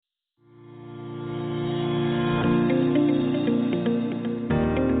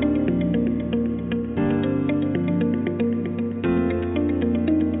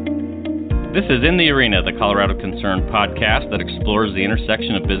This is In the Arena, the Colorado Concern podcast that explores the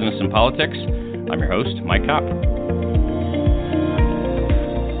intersection of business and politics. I'm your host, Mike Kopp.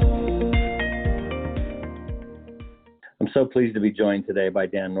 I'm so pleased to be joined today by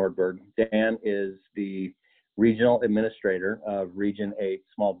Dan Nordberg. Dan is the Regional Administrator of Region 8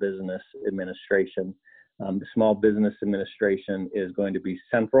 Small Business Administration. The Small Business Administration is going to be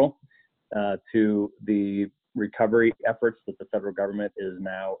central to the recovery efforts that the federal government is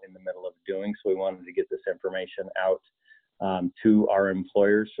now in the middle of doing. So we wanted to get this information out to our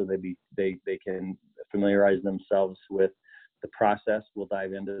employers so they can familiarize themselves with the process. We'll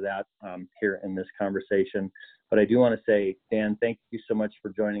dive into that here in this conversation. But I do want to say, Dan, thank you so much for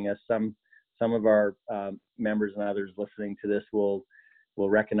joining us. Some of our members and others listening to this will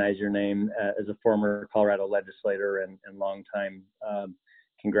recognize your name as a former Colorado legislator and longtime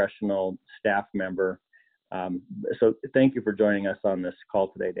congressional staff member. So thank you for joining us on this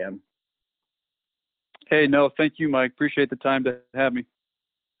call today, Dan. Hey, no, thank you, Mike. Appreciate the time to have me.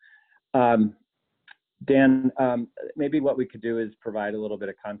 Dan, maybe what we could do is provide a little bit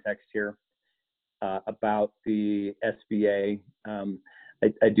of context here about the SBA.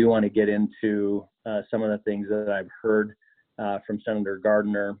 I do want to get into some of the things that I've heard from Senator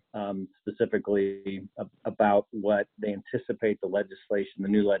Gardner, specifically about what they anticipate the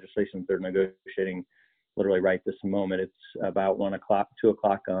new legislation they're negotiating literally right this moment. It's about 2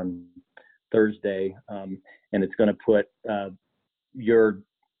 o'clock on Thursday, and it's going to put your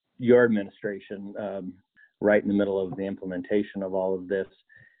administration right in the middle of the implementation of all of this.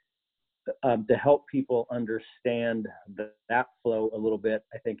 To help people understand that flow a little bit,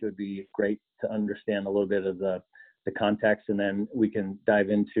 I think it would be great to understand a little bit of the context, and then we can dive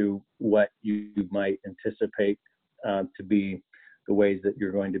into what you might anticipate to be the ways that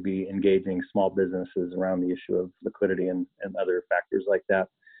you're going to be engaging small businesses around the issue of liquidity and other factors like that.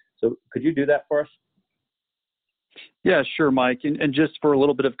 So could you do that for us? Yeah, sure, Mike. And just for a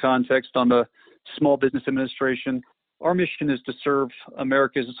little bit of context on the Small Business Administration, our mission is to serve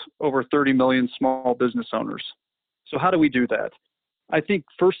America's over 30 million small business owners. So how do we do that? I think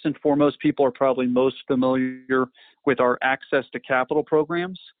first and foremost, people are probably most familiar with our access to capital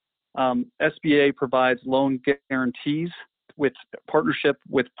programs. SBA provides loan guarantees with partnership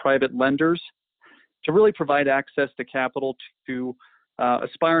with private lenders to really provide access to capital to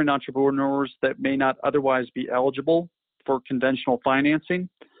aspiring entrepreneurs that may not otherwise be eligible for conventional financing.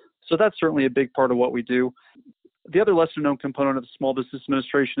 So that's certainly a big part of what we do. The other lesser known component of the Small Business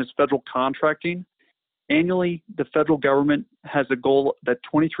Administration is federal contracting. Annually, the federal government has a goal that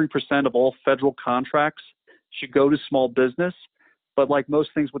 23% of all federal contracts should go to small business. But like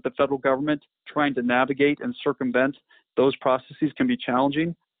most things with the federal government, trying to navigate and circumvent those processes can be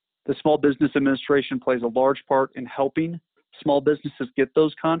challenging. The Small Business Administration plays a large part in helping small businesses get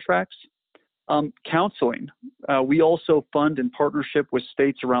those contracts. Counseling. We also fund in partnership with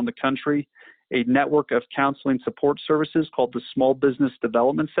states around the country a network of counseling support services called the Small Business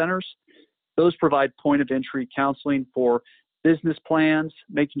Development Centers. Those provide point of entry counseling for business plans,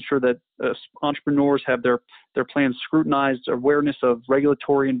 making sure that entrepreneurs have their plans scrutinized, awareness of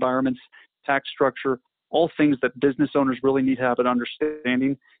regulatory environments, tax structure, all things that business owners really need to have an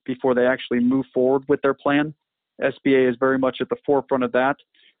understanding before they actually move forward with their plan. SBA is very much at the forefront of that.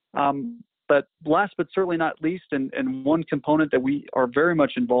 But last but certainly not least, and one component that we are very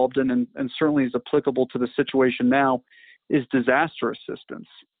much involved in and certainly is applicable to the situation now, is disaster assistance.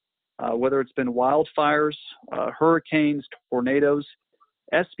 Whether it's been wildfires, hurricanes, tornadoes,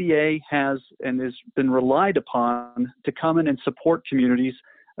 SBA has been relied upon to come in and support communities,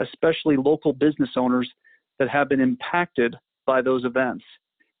 especially local business owners that have been impacted by those events.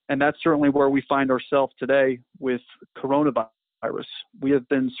 And that's certainly where we find ourselves today with coronavirus. We have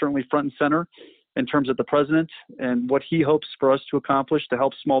been certainly front and center in terms of the president and what he hopes for us to accomplish to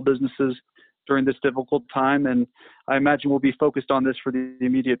help small businesses during this difficult time. And I imagine we'll be focused on this for the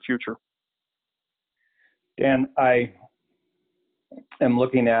immediate future. Dan, I am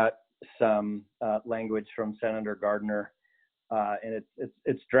looking at some language from Senator Gardner, and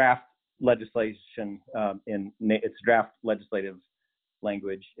it's draft legislation it's draft legislative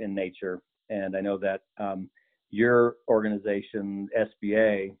language in nature. And I know that your organization,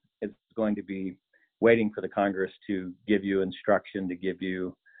 SBA, is going to be waiting for the Congress to give you instruction, to give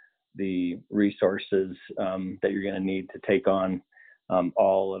you the resources that you're going to need to take on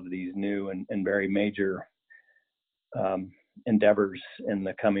all of these new and very major endeavors in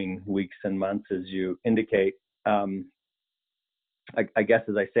the coming weeks and months, as you indicate. I guess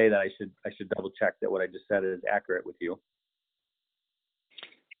as I say that, I should double check that what I just said is accurate with you.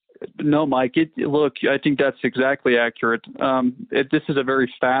 No, Mike. Look, I think that's exactly accurate. This is a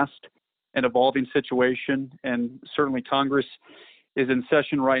very fast an evolving situation, and certainly Congress is in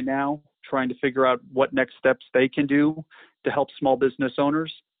session right now trying to figure out what next steps they can do to help small business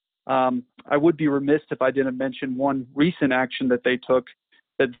owners. I would be remiss if I didn't mention one recent action that they took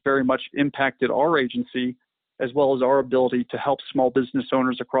that very much impacted our agency, as well as our ability to help small business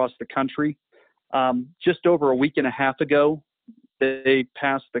owners across the country. Just over a week and a half ago, they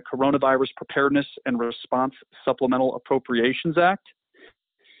passed the Coronavirus Preparedness and Response Supplemental Appropriations Act.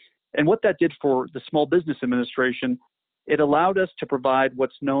 And what that did for the Small Business Administration, it allowed us to provide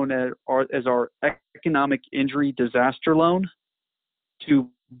what's known as our Economic Injury Disaster Loan to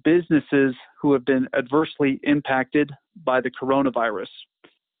businesses who have been adversely impacted by the coronavirus.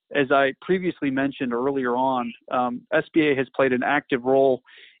 As I previously mentioned earlier on, SBA has played an active role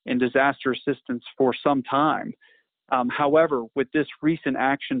in disaster assistance for some time. However, with this recent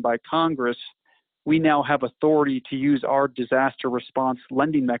action by Congress, we now have authority to use our disaster response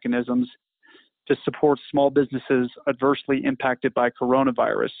lending mechanisms to support small businesses adversely impacted by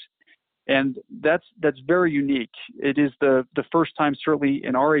coronavirus. And that's very unique. It is the first time, certainly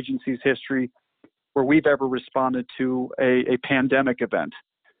in our agency's history, where we've ever responded to a pandemic event.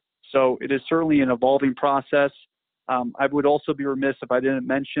 So it is certainly an evolving process. I would also be remiss if I didn't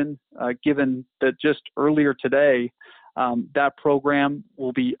mention, given that just earlier today, that program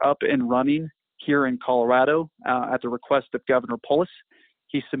will be up and running here in Colorado at the request of Governor Polis.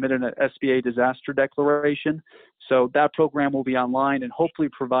 He submitted an SBA disaster declaration. So that program will be online and hopefully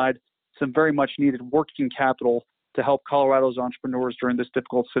provide some very much needed working capital to help Colorado's entrepreneurs during this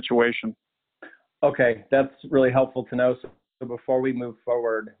difficult situation. Okay, that's really helpful to know. So before we move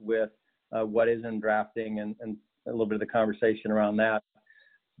forward with what is in drafting and a little bit of the conversation around that,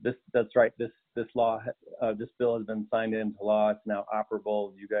 that's right. This bill has been signed into law. It's now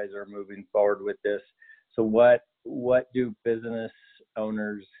operable. You guys are moving forward with this. So what do business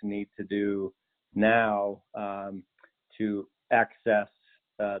owners need to do now to access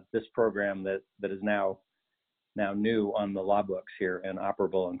this program that is now new on the law books here and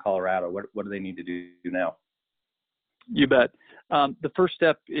operable in Colorado? What do they need to do now? You bet. The first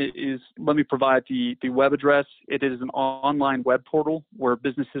step is let me provide the web address. It is an online web portal where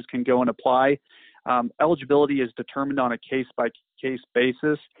businesses can go and apply. Eligibility is determined on a case-by-case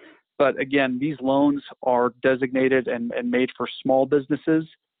basis. But again, these loans are designated and made for small businesses.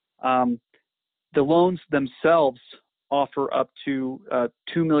 The loans themselves offer up to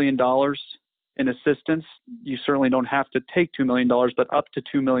 $2 million in assistance. You certainly don't have to take $2 million, but up to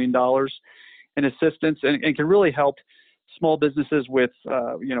 $2 million in assistance, and can really help small businesses with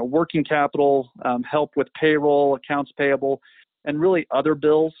working capital, help with payroll, accounts payable, and really other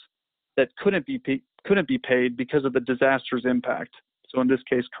bills that couldn't be paid because of the disaster's impact. So in this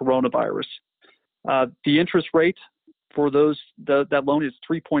case, coronavirus. The interest rate for that loan is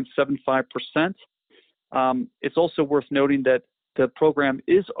 3.75%. It's also worth noting that the program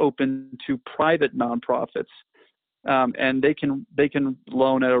is open to private nonprofits, and they can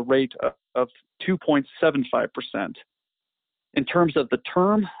loan at a rate of 2.75%. In terms of the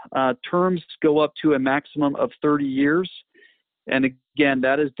term, terms go up to a maximum of 30 years. And again,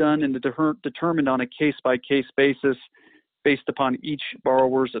 that is done and determined on a case-by-case basis based upon each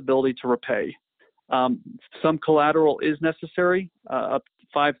borrower's ability to repay. Some collateral is necessary, up to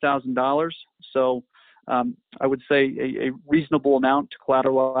 $5,000. So I would say a reasonable amount to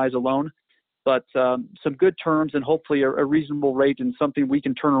collateralize a loan, but some good terms and hopefully a reasonable rate and something we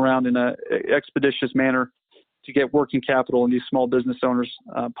can turn around in an expeditious manner to get working capital in these small business owners'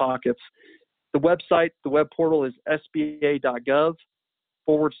 pockets. The website, the web portal is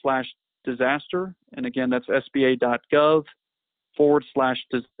sba.gov/disaster. And again, that's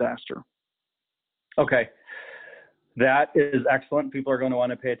sba.gov/disaster. Okay. That is excellent. People are going to want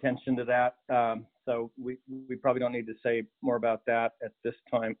to pay attention to that. So we probably don't need to say more about that at this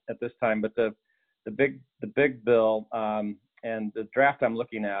time. But the big bill and the draft I'm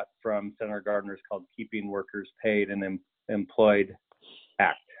looking at from Senator Gardner is called Keeping Workers Paid and Employed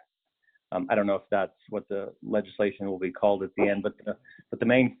Act. I don't know if that's what the legislation will be called at the end, but the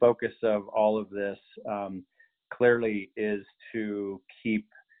main focus of all of this clearly is to keep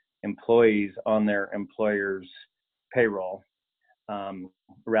employees on their employer's payroll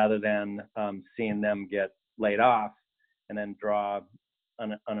rather than seeing them get laid off and then draw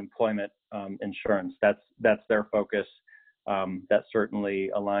unemployment insurance. That's their focus. That certainly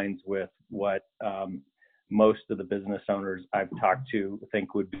aligns with what most of the business owners I've talked to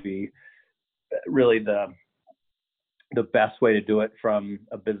think would be really the best way to do it from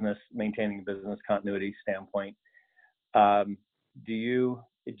a maintaining business continuity standpoint. Do you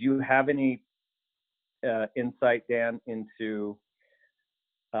have any insight, Dan, into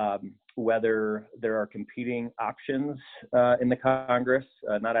whether there are competing options in the Congress.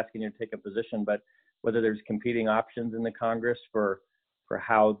 Not asking you to take a position, but whether there's competing options in the Congress for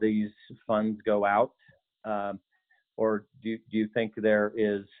how these funds go out, or do you think there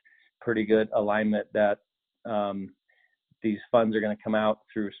is pretty good alignment that these funds are going to come out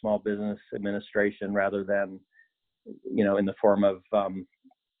through Small Business Administration rather than, in the form of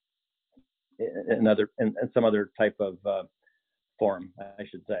in some other type of form, I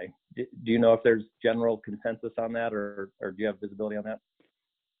should say. Do you know if there's general consensus on that, or do you have visibility on that?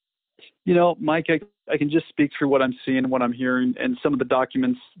 Mike, I can just speak through what I'm seeing, what I'm hearing, and some of the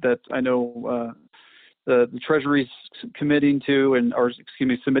documents that I know the Treasury's submitting to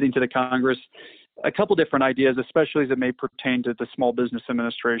the Congress. A couple different ideas, especially as it may pertain to the Small Business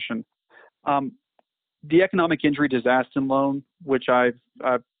Administration. The Economic Injury Disaster Loan, which I've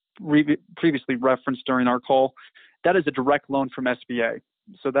previously referenced during our call, that is a direct loan from SBA.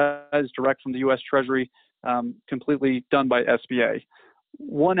 So that is direct from the U.S. Treasury, completely done by SBA.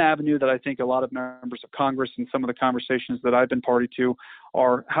 One avenue that I think a lot of members of Congress and some of the conversations that I've been party to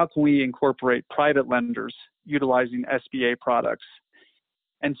are, how can we incorporate private lenders utilizing SBA products?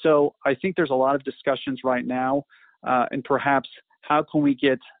 And so I think there's a lot of discussions right now, and perhaps how can we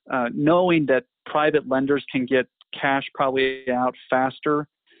get, knowing that private lenders can get cash probably out faster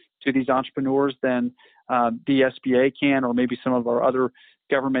to these entrepreneurs than the SBA can, or maybe some of our other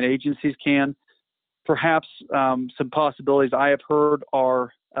government agencies can. Perhaps some possibilities I have heard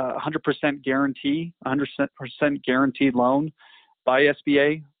are 100% guarantee, 100% guaranteed loan by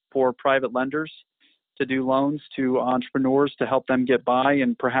SBA for private lenders to do loans to entrepreneurs to help them get by,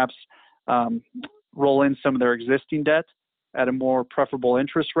 and perhaps roll in some of their existing debt at a more preferable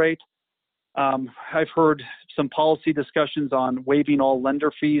interest rate. I've heard some policy discussions on waiving all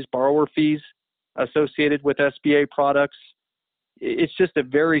lender fees, borrower fees associated with SBA products. It's just a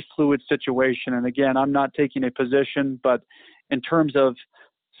very fluid situation. And again, I'm not taking a position, but in terms of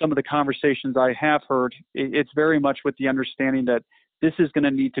some of the conversations I have heard, it's very much with the understanding that this is going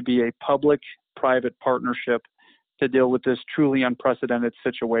to need to be a public-private partnership to deal with this truly unprecedented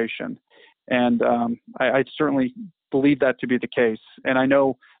situation. And I certainly believe that to be the case. And I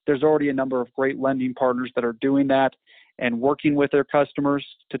know there's already a number of great lending partners that are doing that and working with their customers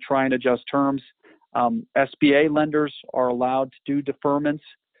to try and adjust terms. SBA lenders are allowed to do deferments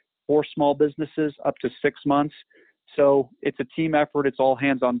for small businesses up to 6 months. So it's a team effort. It's all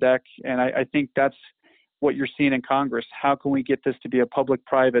hands on deck. And I think that's what you're seeing in Congress. How can we get this to be a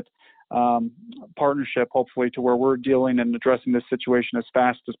public-private partnership, hopefully, to where we're dealing and addressing this situation as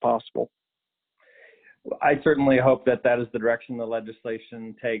fast as possible? I certainly hope that is the direction the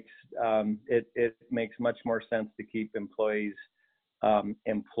legislation takes. It makes much more sense to keep employees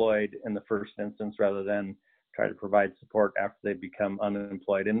employed in the first instance rather than try to provide support after they become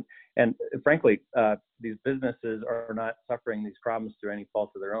unemployed. And frankly, these businesses are not suffering these problems through any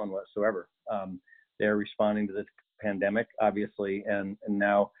fault of their own whatsoever. They're responding to this pandemic, obviously, and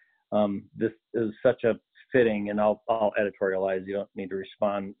now this is such a fitting, and I'll editorialize, you don't need to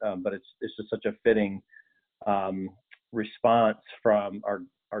respond, but it's just such a fitting response from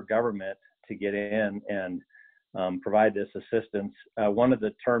our government to get in and provide this assistance. One of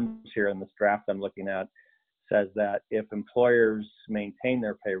the terms here in this draft I'm looking at says that if employers maintain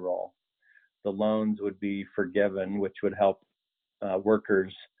their payroll, the loans would be forgiven, which would help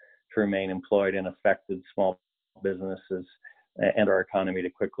workers to remain employed in affected small businesses and our economy to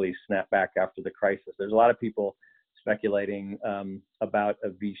quickly snap back after the crisis. There's a lot of people speculating about a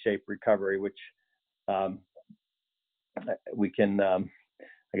V-shaped recovery, which we can,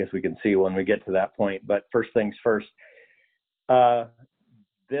 I guess we can see when we get to that point. But first things first,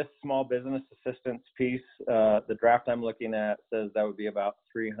 this small business assistance piece, the draft I'm looking at says that would be about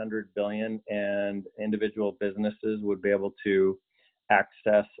 $300 billion, and individual businesses would be able to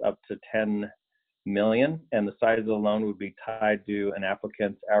access up to $10 million, and the size of the loan would be tied to an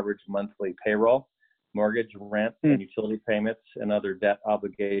applicant's average monthly payroll, mortgage, rent, and utility payments, and other debt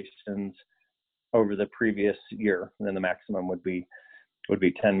obligations over the previous year. And then the maximum would be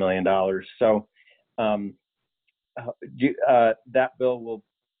 $10 million. So that bill will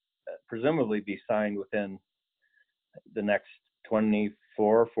presumably be signed within the next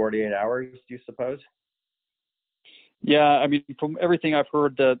 48 hours, do you suppose? Yeah, I mean, from everything I've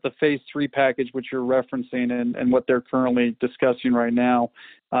heard, the phase 3 package, which you're referencing, and what they're currently discussing right now,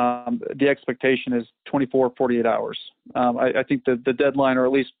 the expectation is 48 hours. I think the deadline, or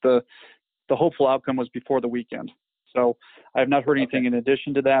at least the hopeful outcome, was before the weekend. So I have not heard anything in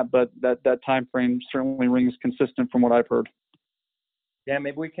addition to that, but that time frame certainly rings consistent from what I've heard. Dan,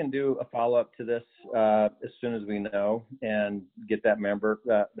 maybe we can do a follow-up to this as soon as we know and get that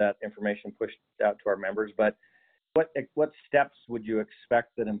information pushed out to our members. But what steps would you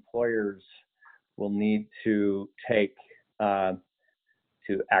expect that employers will need to take to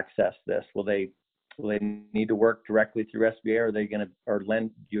access this? Will they need to work directly through SBA? Or are they going to,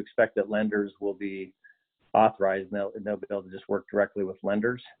 do you expect that lenders will be authorized and they'll be able to just work directly with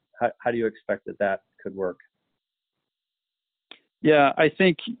lenders? How do you expect that could work? Yeah, I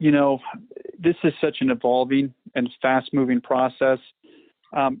think, this is such an evolving and fast-moving process.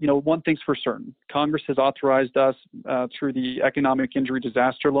 One thing's for certain. Congress has authorized us through the Economic Injury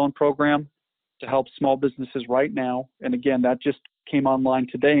Disaster Loan Program to help small businesses right now. And again, that just came online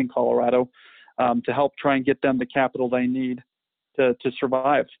today in Colorado to help try and get them the capital they need to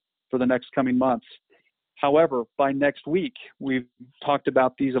survive for the next coming months. However, by next week, we've talked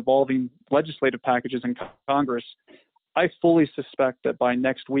about these evolving legislative packages in Congress. I fully suspect that by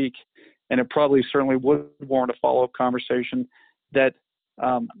next week, and it probably certainly would warrant a follow-up conversation, that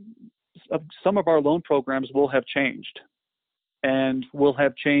some of our loan programs will have changed, and will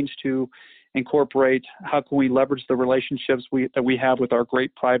have changed to incorporate how can we leverage the relationships that we have with our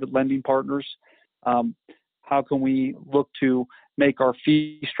great private lending partners. How can we look to make our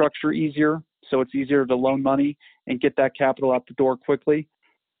fee structure easier so it's easier to loan money and get that capital out the door quickly.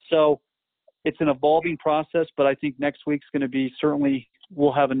 So it's an evolving process, but I think next week's going to be certainly,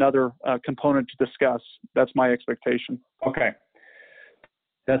 we'll have another component to discuss. That's my expectation. Okay.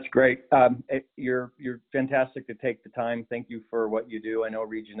 That's great. You're fantastic to take the time. Thank you for what you do. I know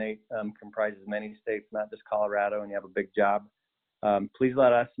Region 8 comprises many states, not just Colorado, and you have a big job. Please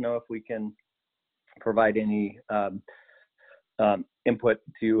let us know if we can provide any input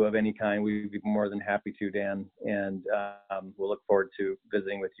to you of any kind. We'd be more than happy to, Dan, and we'll look forward to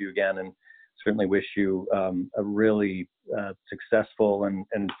visiting with you again, and certainly wish you a really successful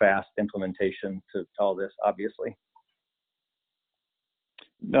and fast implementation to all this, obviously.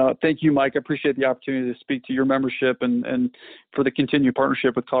 No, thank you, Mike. I appreciate the opportunity to speak to your membership and for the continued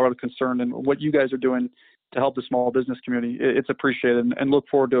partnership with Colorado Concerned and what you guys are doing to help the small business community. It's appreciated, and look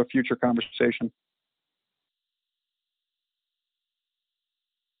forward to a future conversation.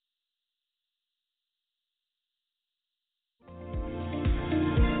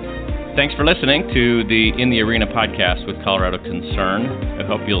 Thanks for listening to the In the Arena podcast with Colorado Concern. I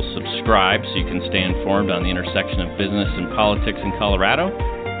hope you'll subscribe so you can stay informed on the intersection of business and politics in Colorado.